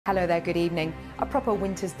Hello there, good evening. A proper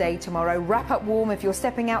winter's day tomorrow. Wrap up warm if you're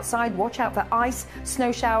stepping outside. Watch out for ice,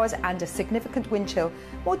 snow showers and a significant wind chill.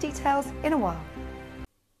 More details in a while.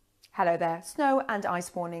 Hello there. Snow and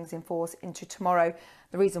ice warnings in force into tomorrow.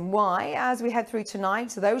 The reason why, as we head through tonight,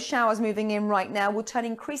 those showers moving in right now will turn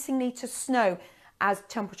increasingly to snow as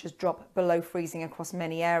temperatures drop below freezing across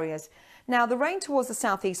many areas. Now, the rain towards the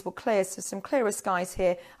southeast will clear, so some clearer skies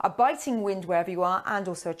here, a biting wind wherever you are, and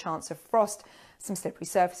also a chance of frost. Some slippery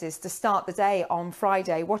surfaces to start the day on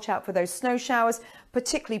Friday. Watch out for those snow showers,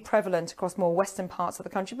 particularly prevalent across more western parts of the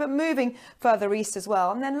country, but moving further east as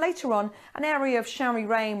well. And then later on, an area of showery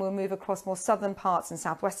rain will move across more southern parts and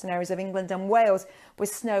southwestern areas of England and Wales, with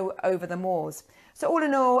snow over the moors. So all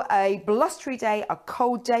in all, a blustery day, a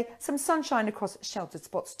cold day, some sunshine across sheltered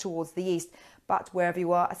spots towards the east. But wherever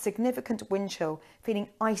you are, a significant wind chill, feeling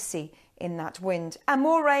icy in that wind. And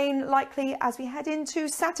more rain likely as we head into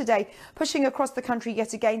Saturday, pushing across the country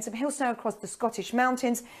yet again. Some hail snow across the Scottish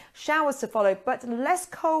mountains, showers to follow, but less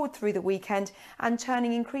cold through the weekend and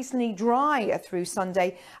turning increasingly dry through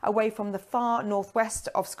Sunday away from the far northwest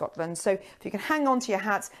of Scotland. So if you can hang on to your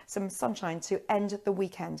hats, some sunshine to end the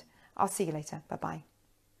weekend. I'll see you later. Bye-bye.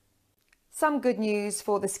 Some good news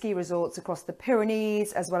for the ski resorts across the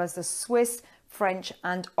Pyrenees, as well as the Swiss, French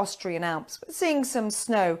and Austrian Alps. We're seeing some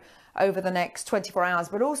snow over the next 24 hours,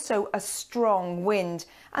 but also a strong wind,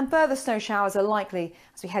 and further snow showers are likely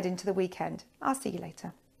as we head into the weekend. I'll see you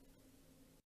later.